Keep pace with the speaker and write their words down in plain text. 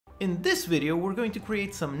In this video, we're going to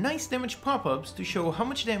create some nice damage pop-ups to show how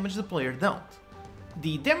much damage the player dealt.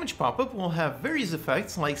 The damage pop-up will have various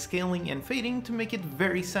effects like scaling and fading to make it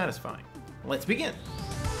very satisfying. Let's begin!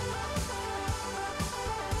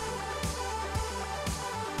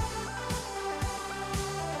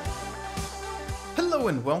 Hello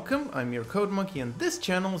and welcome, I'm your Code Monkey, and this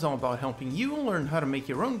channel is all about helping you learn how to make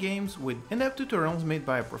your own games with in-depth tutorials made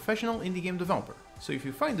by a professional indie game developer. So if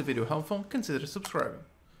you find the video helpful, consider subscribing.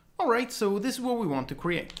 Alright, so this is what we want to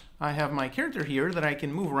create. I have my character here that I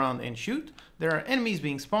can move around and shoot. There are enemies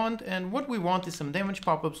being spawned, and what we want is some damage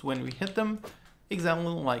pop-ups when we hit them, exactly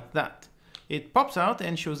like that. It pops out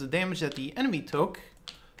and shows the damage that the enemy took.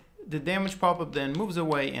 The damage pop-up then moves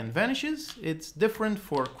away and vanishes. It's different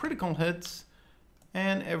for critical hits,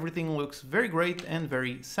 and everything looks very great and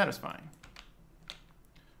very satisfying.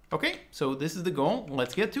 Okay, so this is the goal.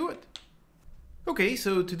 Let's get to it. Okay,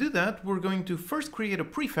 so to do that, we're going to first create a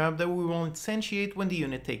prefab that we will instantiate when the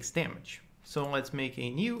unit takes damage. So let's make a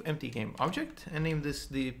new empty game object and name this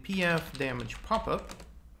the PF Damage Popup.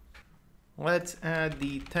 Let's add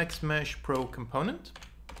the Text Mesh Pro component.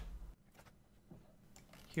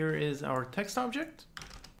 Here is our text object.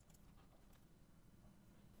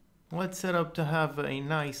 Let's set up to have a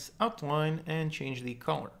nice outline and change the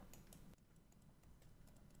color.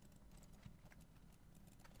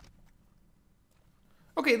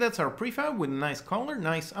 Okay, that's our prefab with a nice color,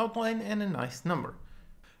 nice outline, and a nice number.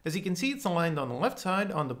 As you can see, it's aligned on the left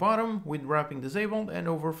side, on the bottom, with wrapping disabled and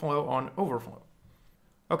overflow on overflow.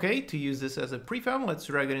 Okay, to use this as a prefab, let's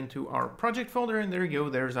drag it into our project folder, and there you go,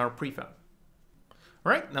 there's our prefab.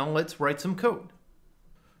 Alright, now let's write some code.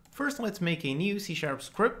 First, let's make a new C#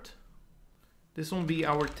 script. This will be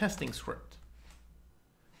our testing script.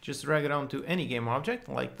 Just drag it onto any game object,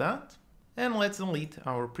 like that. And let's delete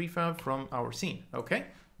our prefab from our scene. Okay,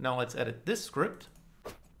 now let's edit this script.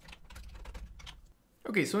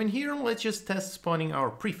 Okay, so in here, let's just test spawning our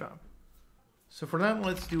prefab. So for that,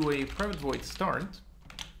 let's do a private void start.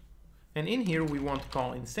 And in here, we want to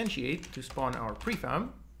call instantiate to spawn our prefab.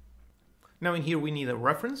 Now in here, we need a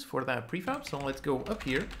reference for that prefab. So let's go up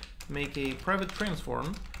here, make a private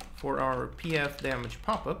transform for our PF Damage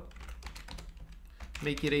Popup.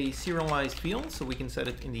 Make it a serialized field so we can set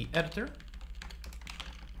it in the editor.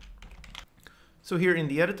 So here in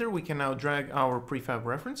the editor, we can now drag our prefab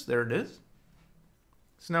reference. There it is.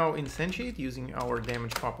 So now instantiate using our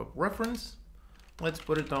damage popup reference. Let's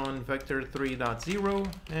put it on vector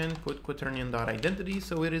 3.0 and put quaternion.identity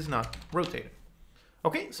so it is not rotated.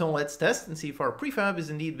 Okay, so let's test and see if our prefab is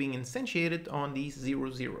indeed being instantiated on the 0,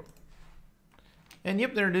 0. And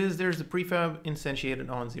yep, there it is. There's the prefab instantiated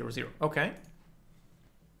on 0, 0. Okay.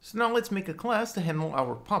 So now let's make a class to handle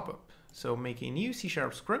our popup. So make a new C#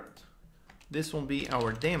 script. This will be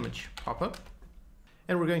our damage popup.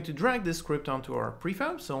 And we're going to drag this script onto our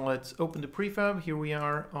prefab. So let's open the prefab. Here we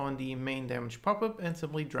are on the main damage popup and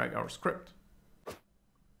simply drag our script.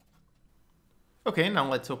 Okay, now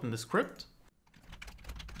let's open the script.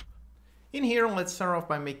 In here, let's start off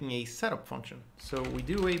by making a setup function. So we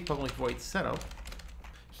do a public void setup.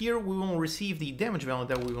 Here we will receive the damage value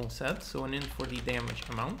that we will set, so an int for the damage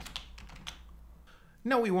amount.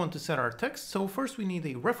 Now we want to set our text, so first we need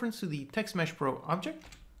a reference to the Text Mesh Pro object.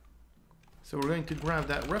 So we're going to grab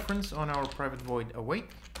that reference on our private void await.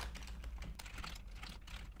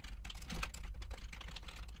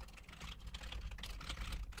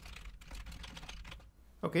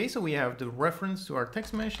 Okay, so we have the reference to our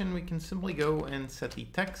text mesh, and we can simply go and set the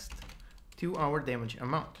text to our damage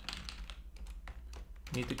amount.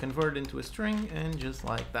 Need to convert it into a string, and just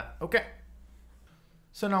like that. Okay.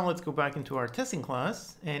 So now let's go back into our testing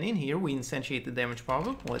class, and in here we instantiate the damage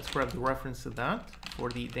popup. Let's grab the reference to that for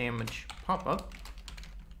the damage popup.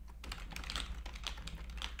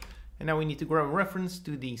 And now we need to grab a reference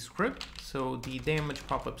to the script. So the damage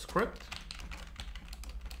popup script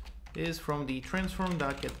is from the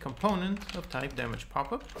transform.getComponent of type damage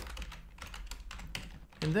popup.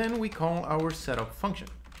 And then we call our setup function.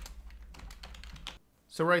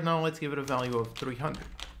 So right now, let's give it a value of 300.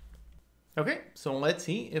 Okay, so let's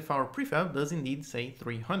see if our prefab does indeed say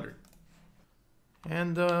 300.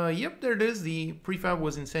 And yep, there it is. The prefab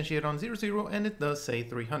was instantiated on 0, 0, and it does say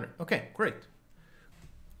 300. Okay, great.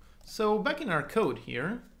 So back in our code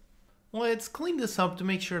here, let's clean this up to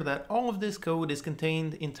make sure that all of this code is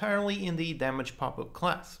contained entirely in the damage popup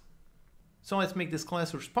class. So let's make this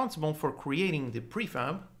class responsible for creating the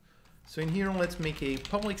prefab. So in here, let's make a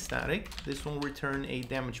public static. This will return a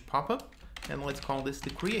damage popup, and let's call this the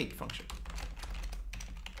create function.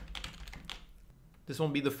 This will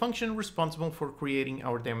be the function responsible for creating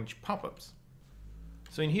our damage popups.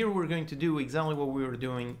 So in here, we're going to do exactly what we were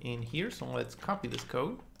doing in here. So let's copy this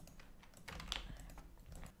code.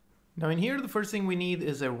 Now in here, the first thing we need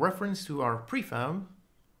is a reference to our prefab.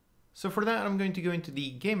 So for that, I'm going to go into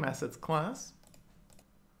the GameAssets class.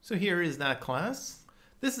 So here is that class.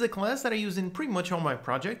 This is a class that I use in pretty much all my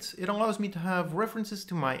projects. It allows me to have references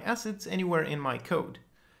to my assets anywhere in my code.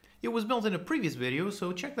 It was built in a previous video,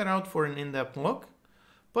 so check that out for an in-depth look.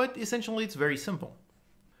 But essentially, it's very simple.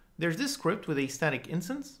 There's this script with a static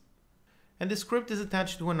instance, and this script is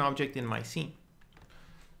attached to an object in my scene.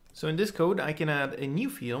 So in this code, I can add a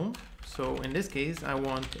new field. So in this case, I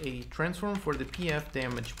want a transform for the PF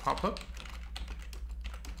Damage Popup.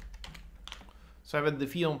 So I've added the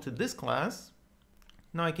field to this class.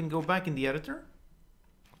 Now I can go back in the editor.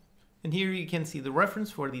 And here you can see the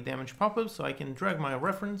reference for the Damage Popup, so I can drag my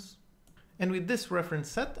reference. And with this reference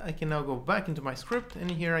set, I can now go back into my script, and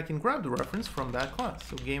here I can grab the reference from that class.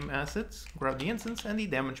 So GameAssets, grab the instance, and the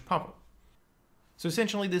Damage Popup. So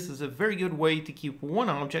essentially, this is a very good way to keep one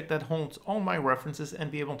object that holds all my references and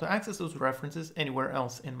be able to access those references anywhere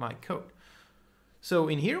else in my code. So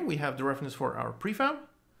in here, we have the reference for our prefab.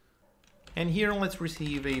 And here, let's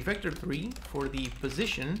receive a vector3 for the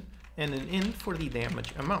position and an int for the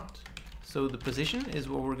damage amount. So the position is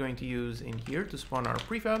what we're going to use in here to spawn our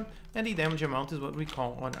prefab, and the damage amount is what we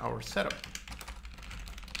call on our setup.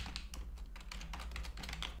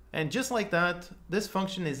 And just like that, this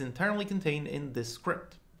function is entirely contained in this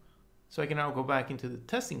script. So I can now go back into the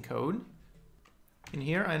testing code. In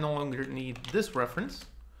here, I no longer need this reference.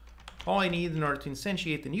 All I need in order to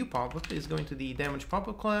instantiate the new popup is going to the Damage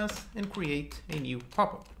Popup class and create a new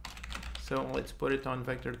popup. So let's put it on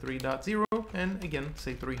vector3.0 and again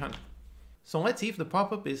say 300. So let's see if the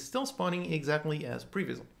popup is still spawning exactly as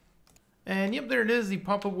previously. And yep, there it is, the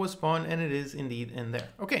popup was spawned and it is indeed in there.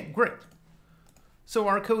 Okay, great. So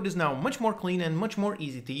our code is now much more clean and much more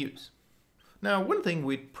easy to use. Now, one thing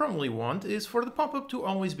we'd probably want is for the popup to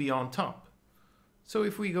always be on top. So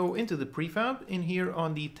if we go into the prefab, in here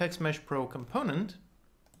on the Text Mesh Pro component,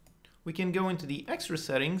 we can go into the extra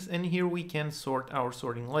settings and here we can sort our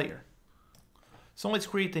sorting layer. So let's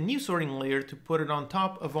create a new sorting layer to put it on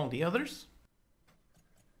top of all the others.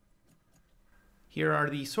 Here are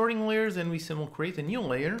the sorting layers and we simply create a new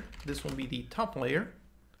layer. This will be the top layer,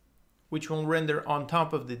 which will render on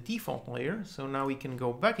top of the default layer. So now we can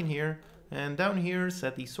go back in here and down here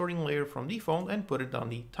set the sorting layer from default and put it on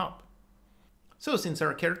the top. So since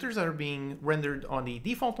our characters are being rendered on the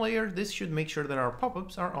default layer, this should make sure that our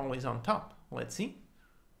pop-ups are always on top. Let's see.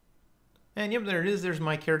 And yep, there it is. There's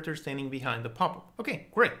my character standing behind the pop-up. Okay,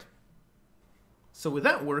 great. So with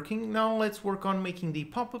that working, now let's work on making the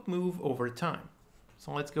pop-up move over time.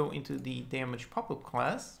 So let's go into the Damage Popup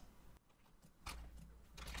class.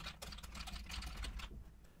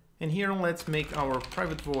 And here let's make our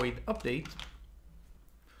private void update.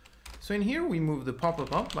 So in here we move the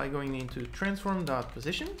pop-up up by going into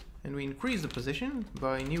transform.position and we increase the position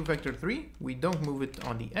by new vector3. We don't move it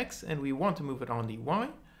on the X and we want to move it on the Y.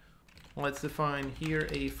 Let's define here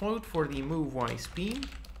a float for the move Y speed.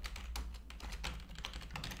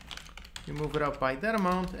 We move it up by that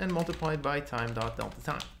amount and multiply it by time.delta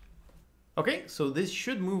time. Okay, so this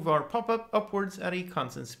should move our pop-up upwards at a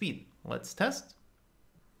constant speed. Let's test.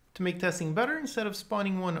 To make testing better, instead of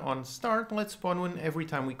spawning one on start, let's spawn one every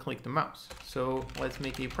time we click the mouse. So let's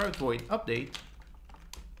make a private void update.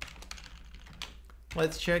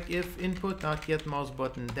 Let's check if input.get mouse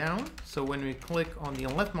button down. So when we click on the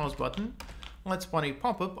left mouse button, let's spawn a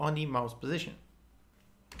pop-up on the mouse position.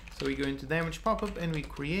 So we go into Damage Popup and we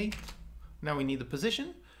create. Now we need the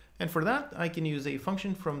position. And for that, I can use a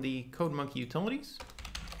function from the CodeMonkey utilities.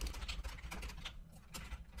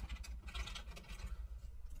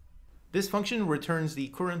 This function returns the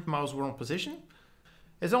current mouse world position.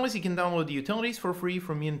 As always, you can download the utilities for free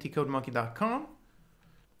from unitycodemonkey.com.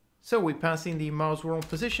 So we pass in the mouse world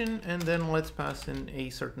position and then let's pass in a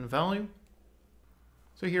certain value.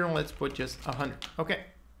 So here let's put just 100. Okay.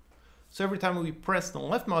 So every time we press the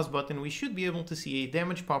left mouse button, we should be able to see a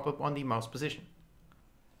damage pop-up on the mouse position.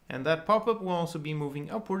 And that pop-up will also be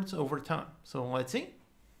moving upwards over time. So let's see.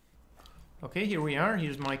 Okay, here we are.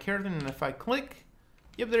 Here's my character, and if I click,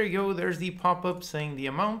 yep, there you go. There's the pop-up saying the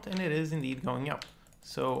amount, and it is indeed going up.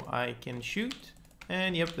 So I can shoot,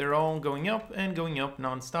 and yep, they're all going up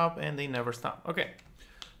non-stop, and they never stop. Okay,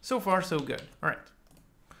 so far so good. All right.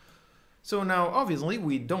 So now, obviously,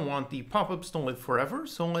 we don't want the pop-ups to live forever,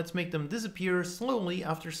 so let's make them disappear slowly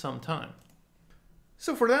after some time.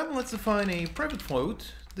 So for that, let's define a private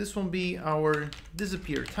float. This will be our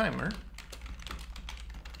disappear timer.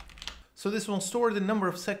 So this will store the number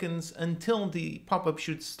of seconds until the pop-up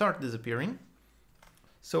should start disappearing.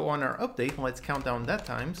 So on our update, let's count down that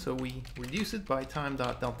time. So we reduce it by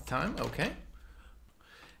time.delta-time, okay.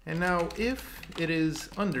 And now if it is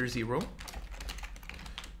under 0,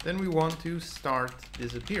 then we want to start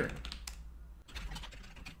disappearing.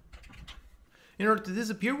 In order to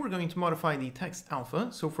disappear, we're going to modify the text alpha.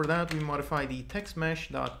 So for that, we modify the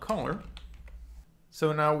textMesh.color.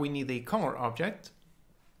 So now we need a color object.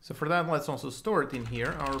 So for that, let's also store it in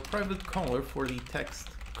here, our private color for the text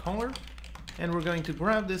color. And we're going to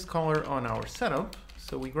grab this color on our setup.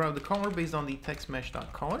 So we grab the color based on the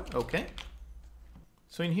textMesh.color, okay.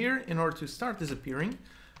 So in here, in order to start disappearing,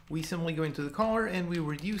 we simply go into the color and we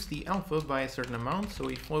reduce the alpha by a certain amount. So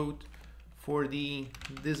we float for the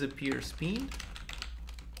disappear speed.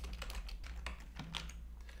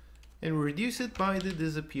 And we reduce it by the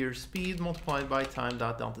disappear speed multiplied by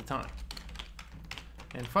time.delta-time.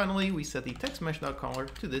 And finally, we set the textMesh.color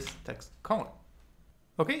to this text color.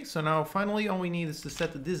 Okay, so now finally all we need is to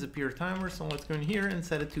set the disappear timer. So let's go in here and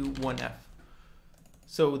set it to 1F.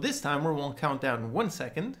 So this timer will count down 1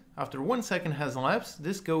 second. After 1 second has elapsed,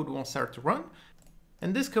 this code will start to run.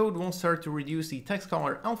 And this code will start to reduce the text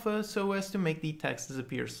color alpha so as to make the text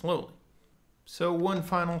disappear slowly. So one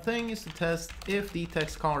final thing is to test if the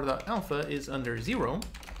text color.alpha is under 0,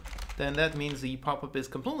 then that means the pop-up is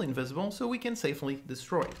completely invisible, so we can safely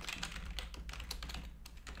destroy it.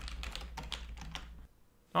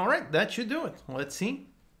 Alright, that should do it. Let's see.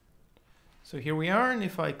 So here we are, and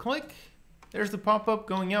if I click, there's the pop-up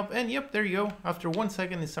going up, and yep, there you go. After 1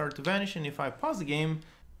 second, it started to vanish, and if I pause the game,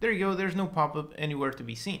 there you go, there's no pop-up anywhere to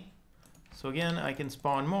be seen. So again, I can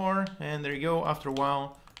spawn more, and there you go, after a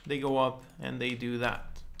while, they go up, and they do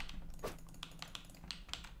that.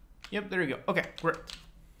 Yep, there you go. Okay, great.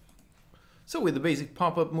 So with the basic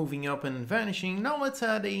pop-up moving up and vanishing, now let's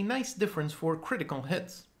add a nice difference for critical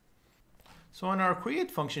hits. So on our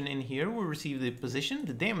create function in here, we receive the position,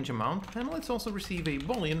 the damage amount, and let's also receive a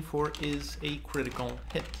boolean for is a critical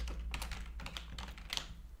hit.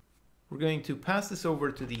 We're going to pass this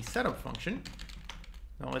over to the setup function.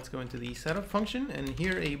 Now let's go into the setup function and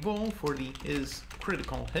here a bool for the is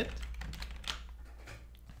critical hit.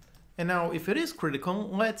 And now if it is critical,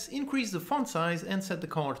 let's increase the font size and set the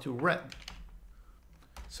color to red.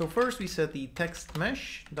 So first we set the text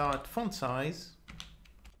mesh.font size.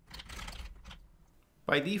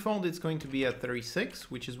 By default, it's going to be at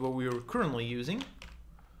 36, which is what we are currently using.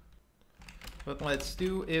 But let's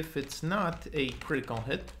do if it's not a critical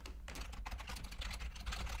hit.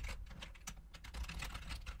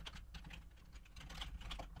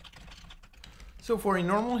 So for a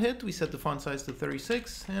normal hit, we set the font size to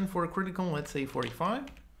 36, and for a critical, let's say 45.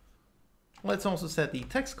 Let's also set the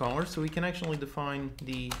text color so we can actually define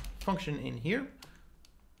the function in here.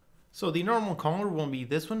 So the normal color will be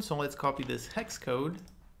this one, so let's copy this hex code.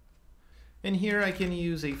 And here I can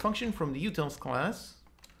use a function from the utils class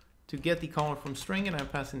to get the color from string, and I'm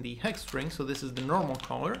passing the hex string, so this is the normal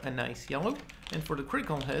color, a nice yellow. And for the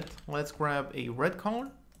critical hit, let's grab a red color.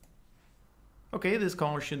 Okay, this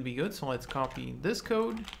color should be good, so let's copy this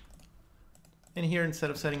code. And here, instead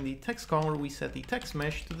of setting the text color, we set the text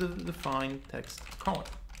mesh to the defined text color.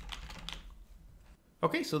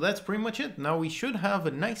 Okay, so that's pretty much it. Now we should have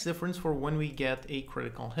a nice difference for when we get a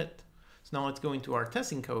critical hit. So now let's go into our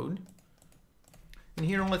testing code. And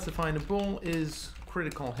here let's define a bool is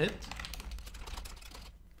critical hit.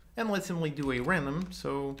 And let's simply do a random.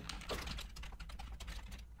 So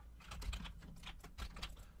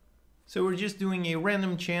we're just doing a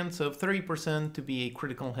random chance of 30% to be a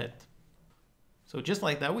critical hit. So just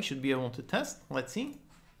like that, we should be able to test. Let's see.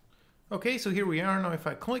 Okay, so here we are. Now if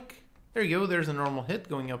I click, there you go, there's a normal hit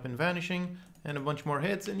going up and vanishing, and a bunch more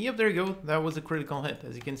hits, and yep, there you go, that was a critical hit.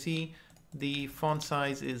 As you can see, the font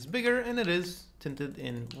size is bigger, and it is tinted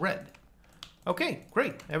in red. Okay,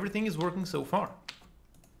 great, everything is working so far.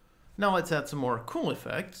 Now let's add some more cool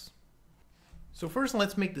effects. So first,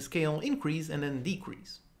 let's make the scale increase and then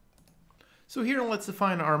decrease. So here, let's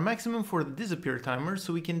define our maximum for the disappear timer,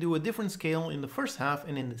 so we can do a different scale in the first half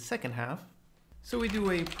and in the second half. So we do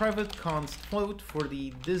a private const float for the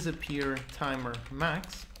disappear timer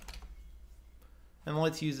max. And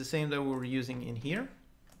let's use the same that we were using in here.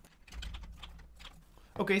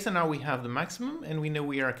 Okay, so now we have the maximum and we know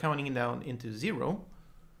we are counting it down into 0.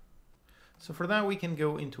 So for that we can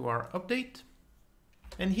go into our update.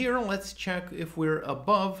 And here let's check if we're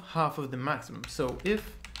above half of the maximum. So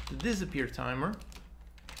if the disappear timer,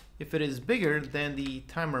 if it is bigger than the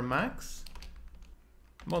timer max,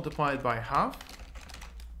 multiplied by half.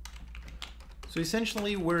 So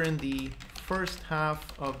essentially we're in the first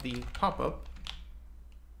half of the pop-up.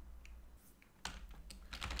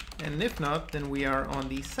 And if not, then we are on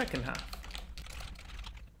the second half.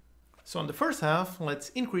 So on the first half, let's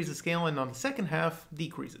increase the scale, and on the second half,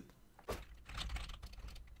 decrease it.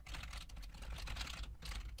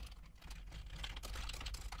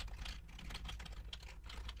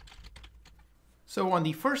 So on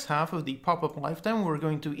the first half of the pop-up lifetime, we're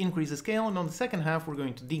going to increase the scale, and on the second half, we're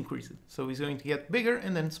going to decrease it. So he's going to get bigger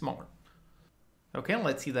and then smaller. Okay,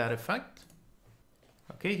 let's see that effect.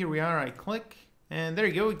 Okay, here we are, I click, and there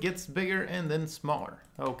you go, it gets bigger and then smaller.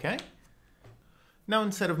 Okay. Now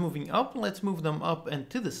instead of moving up, let's move them up and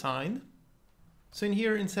to the side. So in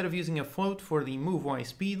here, instead of using a float for the move Y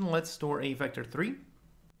speed, let's store a vector 3.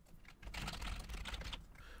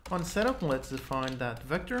 On setup, let's define that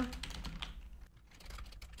vector.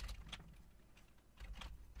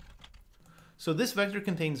 So this vector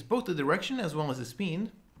contains both the direction as well as the speed.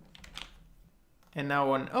 And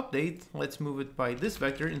now on update, let's move it by this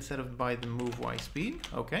vector instead of by the move Y speed.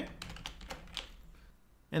 Okay.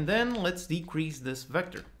 And then let's decrease this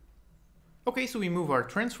vector. Okay, so we move our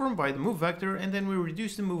transform by the move vector, and then we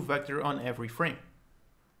reduce the move vector on every frame.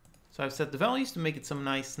 So I've set the values to make it some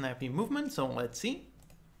nice snappy movement, so let's see.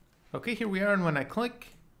 Okay, here we are, and when I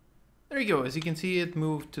click, there you go. As you can see, it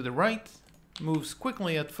moved to the right, moves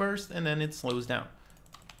quickly at first, and then it slows down.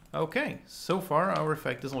 Okay, so far our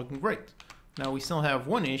effect is looking great. Now we still have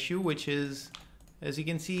one issue, which is, as you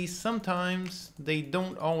can see, sometimes they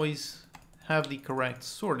don't always have the correct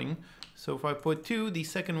sorting. So if I put 2, the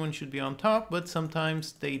second one should be on top, but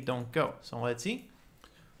sometimes they don't go. So let's see.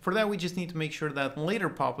 For that, we just need to make sure that later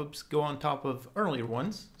pop-ups go on top of earlier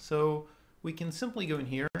ones. So we can simply go in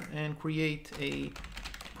here and create a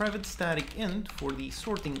private static int for the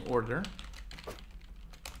sorting order.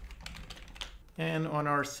 And on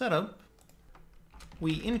our setup,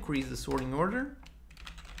 we increase the sorting order.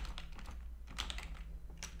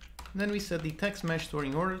 Then we set the text mesh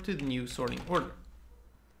sorting order to the new sorting order.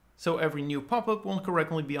 So every new pop-up will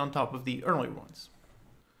correctly be on top of the earlier ones.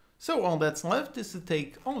 So all that's left is to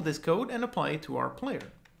take all of this code and apply it to our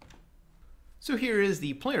player. So here is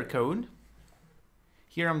the player code.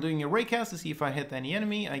 Here I'm doing a raycast to see if I hit any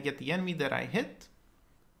enemy. I get the enemy that I hit.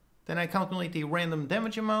 Then I calculate a random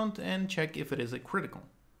damage amount and check if it is a critical.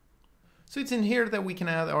 So it's in here that we can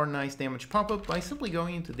add our nice damage pop-up by simply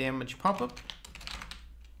going into Damage Popup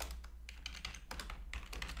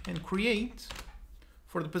and create.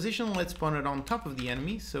 For the position, let's spawn it on top of the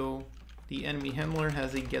enemy, so the enemy handler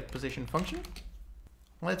has a get position function.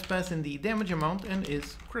 Let's pass in the damage amount and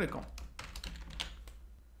is critical.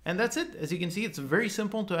 And that's it. As you can see, it's very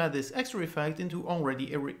simple to add this extra effect into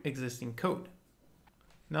already existing code.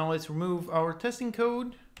 Now let's remove our testing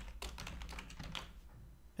code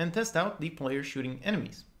and test out the player shooting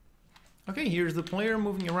enemies. Okay, here's the player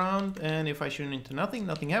moving around, and if I shoot into nothing,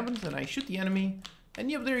 nothing happens, and I shoot the enemy. And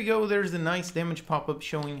yep, there you go, there's the nice damage pop-up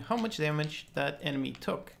showing how much damage that enemy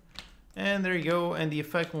took. And there you go, and the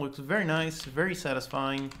effect looks very nice, very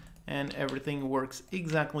satisfying, and everything works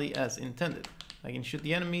exactly as intended. I can shoot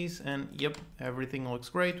the enemies, and yep, everything looks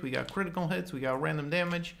great. We got critical hits, we got random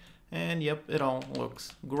damage, and yep, it all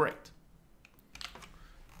looks great.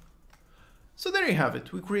 So there you have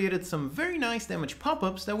it, we created some very nice damage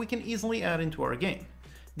pop-ups that we can easily add into our game.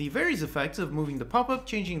 The various effects of moving the pop-up,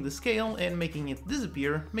 changing the scale, and making it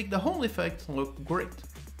disappear make the whole effect look great.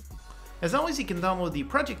 As always, you can download the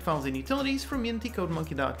project files and utilities from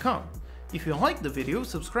unitycodemonkey.com. If you liked the video,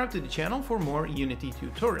 subscribe to the channel for more Unity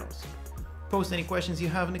tutorials. Post any questions you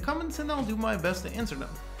have in the comments and I'll do my best to answer them.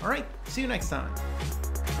 Alright, see you next time!